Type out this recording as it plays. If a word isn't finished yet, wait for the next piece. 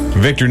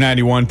Victor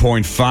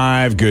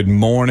 91.5, good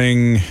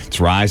morning. It's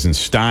Rise and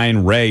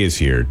Stein. Ray is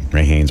here.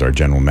 Ray Haynes, our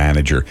general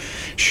manager,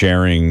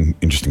 sharing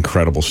just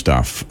incredible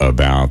stuff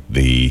about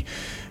the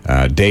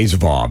days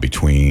of awe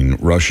between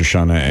Rosh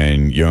Hashanah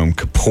and Yom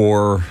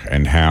Kippur,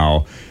 and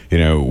how,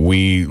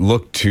 we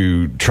look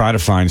to try to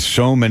find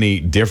so many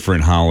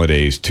different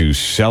holidays to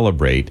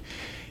celebrate,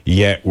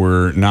 yet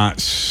we're not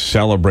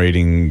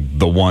celebrating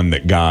the one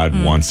that God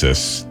wants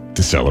us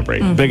to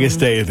celebrate.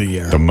 Biggest day of the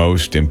year. The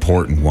most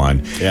important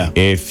one. Yeah.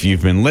 If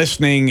you've been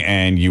listening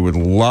and you would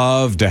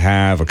love to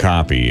have a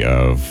copy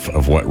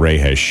of what Ray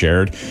has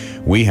shared,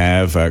 we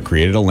have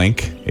created a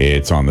link.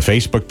 It's on the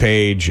Facebook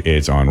page.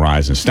 It's on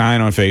Rise and Stein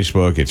on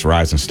Facebook. It's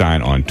Rise and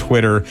Stein on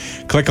Twitter.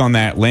 Click on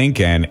that link,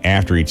 and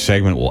after each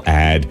segment, we'll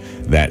add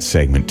that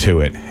segment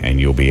to it,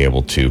 and you'll be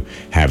able to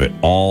have it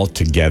all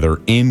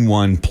together in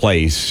one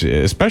place,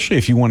 especially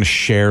if you want to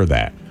share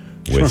that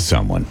with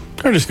someone.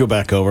 Or just go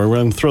back over. We're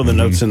going to throw the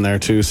notes in there,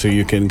 too, so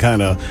you can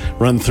kind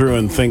of run through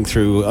and think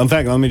through. In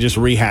fact, let me just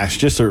rehash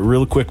just a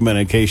real quick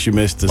minute in case you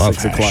missed the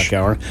 6 o'clock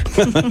hour.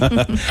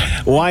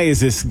 Why is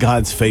this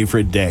God's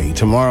favorite day?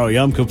 Tomorrow,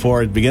 Yom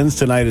Kippur. It begins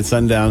tonight at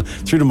sundown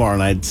through tomorrow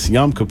night. It's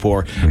Yom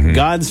Kippur.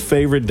 God's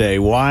favorite day.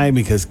 Why?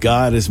 Because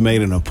God has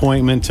made an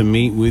appointment to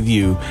meet with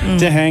you,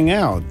 to hang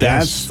out.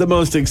 That's the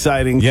most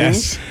exciting thing.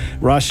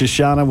 Rosh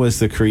Hashanah was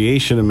the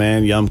creation of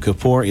man. Yom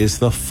Kippur is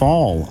the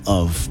fall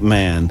of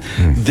man.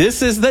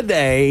 This is the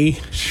day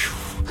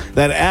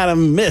that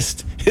Adam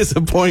missed his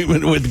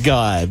appointment with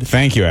God.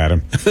 Thank you,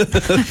 Adam.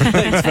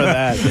 Thanks for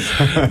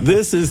that.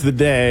 This is the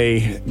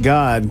day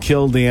God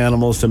killed the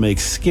animals to make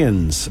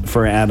skins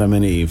for Adam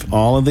and Eve.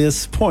 All of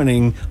this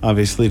pointing,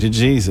 obviously, to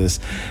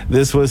Jesus.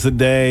 This was the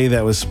day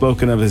that was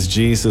spoken of as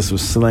Jesus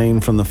was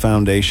slain from the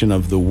foundation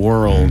of the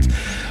world.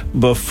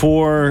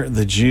 Before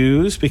the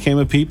Jews became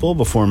a people,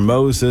 before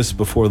Moses,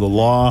 before the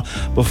law,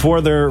 before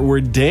there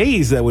were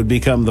days that would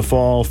become the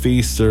fall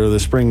feast or the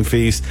spring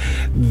feast,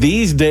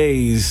 these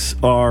days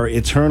are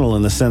eternal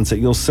in the sense that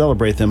you'll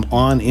celebrate them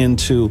on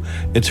into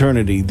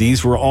eternity.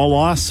 These were all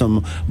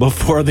awesome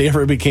before they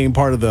ever became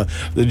part of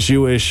the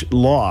Jewish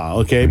law,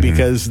 okay?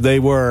 Because they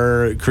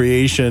were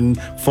creation,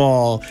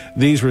 fall.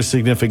 These were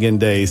significant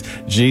days.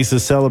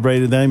 Jesus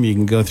celebrated them. You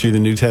can go through the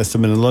New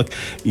Testament and look.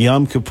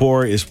 Yom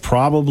Kippur is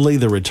probably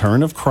the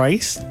return of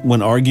Christ.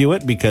 Wouldn't argue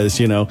it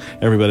because,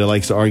 everybody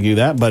likes to argue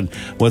that. But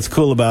what's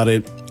cool about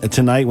it,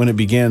 tonight when it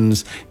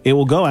begins, it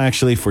will go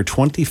actually for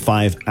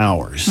 25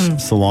 hours.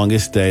 It's the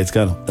longest day. It's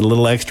got a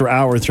little extra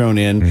hour thrown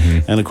in.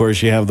 And of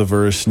course, you have the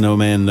verse, no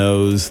man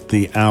knows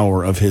the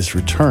hour of his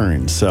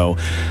return. So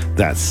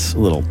that's a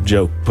little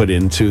joke put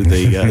into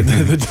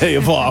the day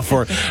of awe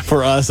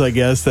for us, I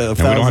guess. We don't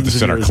have to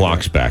set our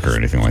clocks back or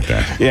anything like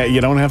that. Yeah,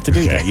 you don't have to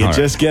do that. You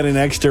just get an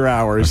extra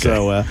hour. Okay.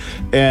 So,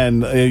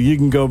 you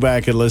can go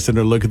back and listen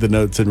or look at the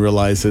notes and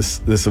realize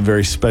this is a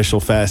very special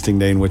fasting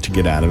day and what you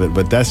get out of it.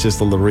 But that's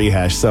just a little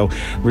rehash. So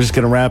we're just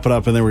going to wrap it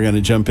up, and then we're going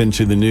to jump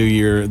into the new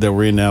year that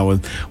we're in now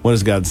with what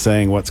is God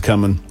saying, what's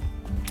coming.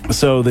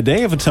 So the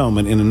Day of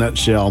Atonement, in a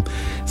nutshell,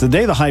 is the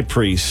day the high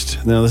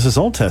priest, now this is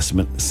Old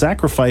Testament,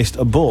 sacrificed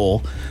a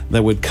bull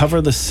that would cover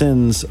the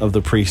sins of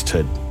the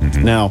priesthood.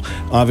 Now,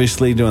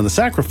 obviously, doing the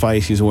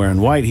sacrifice, he's wearing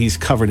white, he's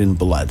covered in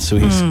blood. So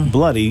he's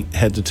bloody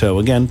head to toe.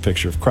 Again,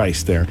 picture of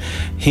Christ there.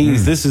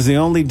 This is the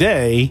only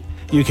day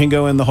you can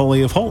go in the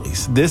Holy of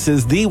Holies. This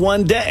is the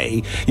one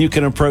day you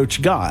can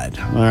approach God,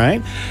 all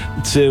right?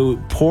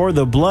 To pour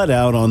the blood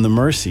out on the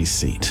mercy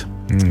seat.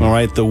 All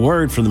right, the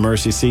word for the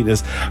mercy seat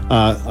is,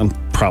 I'm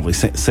probably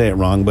say it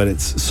wrong, but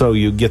it's so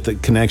you get the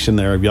connection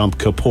there of Yom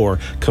Kippur,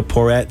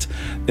 Kippuret.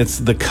 It's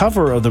the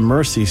cover of the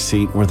mercy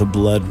seat where the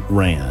blood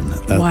ran.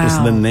 That is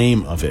the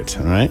name of it,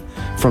 all right,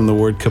 from the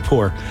word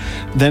Kippur.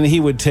 Then he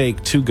would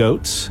take 2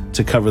 goats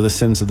to cover the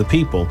sins of the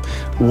people.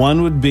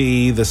 One would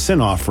be the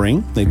sin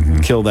offering.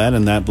 They'd kill that,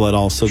 and that blood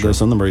also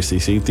goes on the mercy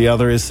seat. The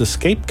other is the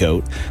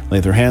scapegoat. Lay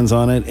their hands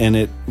on it, and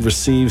it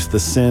receives the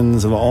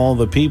sins of all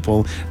the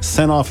people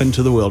sent off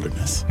into the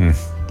wilderness.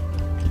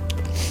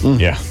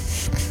 Yeah.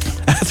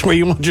 That's where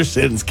you want your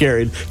sins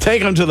carried.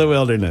 Take them to the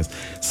wilderness.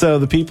 So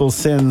the people's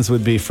sins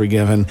would be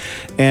forgiven.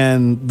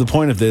 And the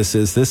point of this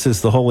is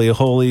the Holy of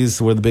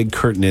Holies, where the big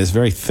curtain is,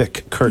 very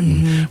thick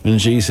curtain. When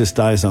Jesus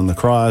dies on the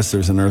cross,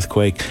 there's an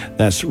earthquake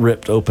that's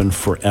ripped open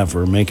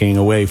forever, making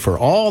a way for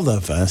all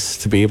of us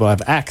to be able to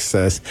have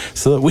access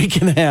so that we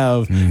can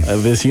have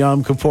this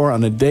Yom Kippur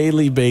on a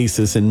daily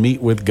basis and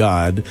meet with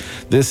God.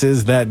 This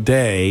is that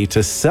day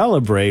to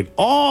celebrate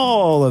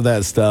all of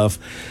that stuff.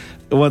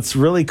 What's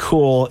really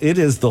cool, it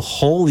is the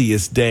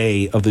holiest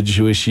day of the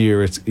Jewish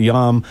year. It's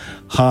Yom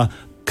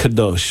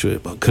HaKadosh.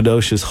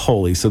 Kadosh is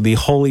holy. So the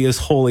holiest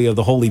holy of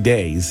the holy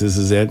days. This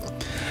is it.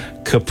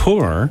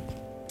 Kippur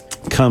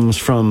comes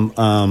from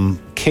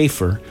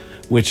Kafir,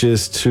 which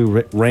is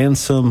to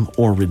ransom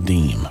or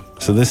redeem.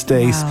 So this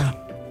day's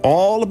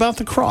all about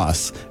the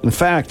cross. In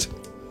fact,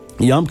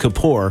 Yom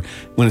Kippur,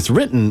 when it's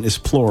written, is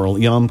plural,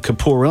 Yom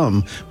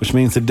Kippurim, which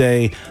means a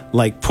day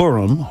like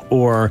Purim,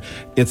 or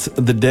it's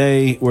the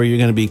day where you're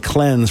going to be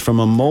cleansed from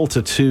a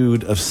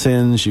multitude of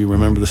sins. You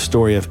remember the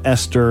story of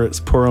Esther. It's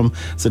Purim.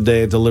 It's a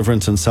day of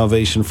deliverance and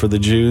salvation for the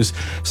Jews.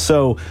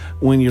 So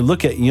when you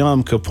look at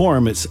Yom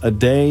Kippurim, it's a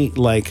day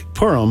like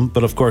Purim,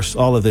 but of course,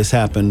 all of this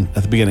happened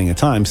at the beginning of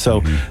time.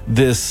 So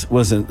this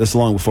wasn't this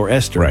long before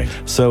Esther. Right.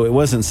 So it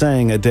wasn't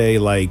saying a day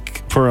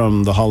like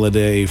Purim, the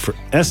holiday for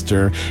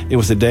Esther. It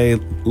was a day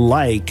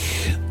like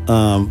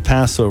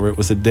Passover. It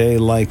was a day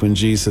like when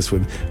Jesus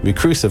would be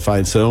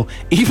crucified. So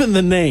even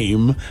the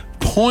name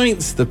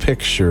points the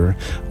picture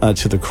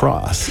to the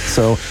cross.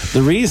 So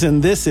the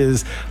reason this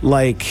is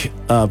like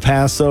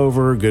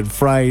Passover, Good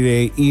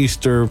Friday,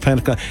 Easter,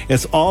 Pentecost,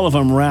 it's all of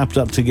them wrapped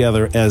up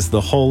together as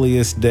the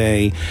holiest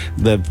day,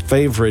 the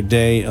favorite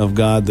day of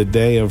God, the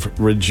day of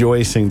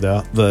rejoicing,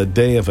 the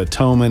day of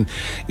atonement.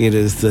 It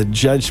is the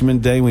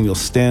judgment day when you'll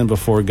stand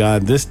before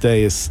God. This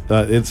day is,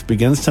 it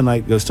begins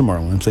tonight, goes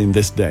tomorrow. I'm saying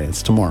this day,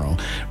 it's tomorrow.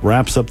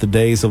 Wraps up the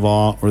days of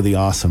awe or the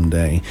awesome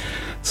day.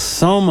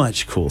 So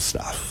much cool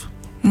stuff.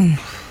 And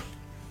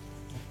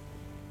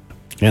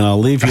I'll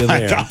leave you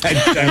there.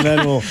 And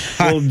then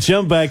we'll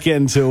jump back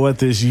into what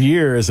this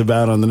year is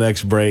about on the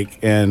next break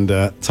and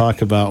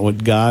talk about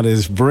what God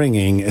is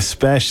bringing,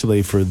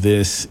 especially for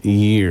this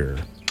year.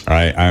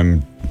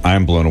 I'm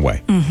blown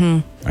away.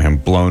 I am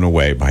blown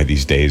away by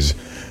these days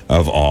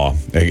of awe.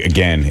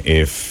 Again,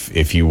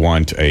 if you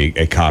want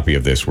a copy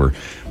of this, we're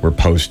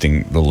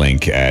posting the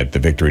link at the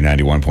Victory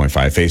 91.5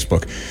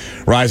 Facebook,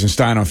 Rise and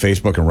Stein on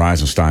Facebook, and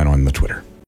Rise and Stein on the Twitter.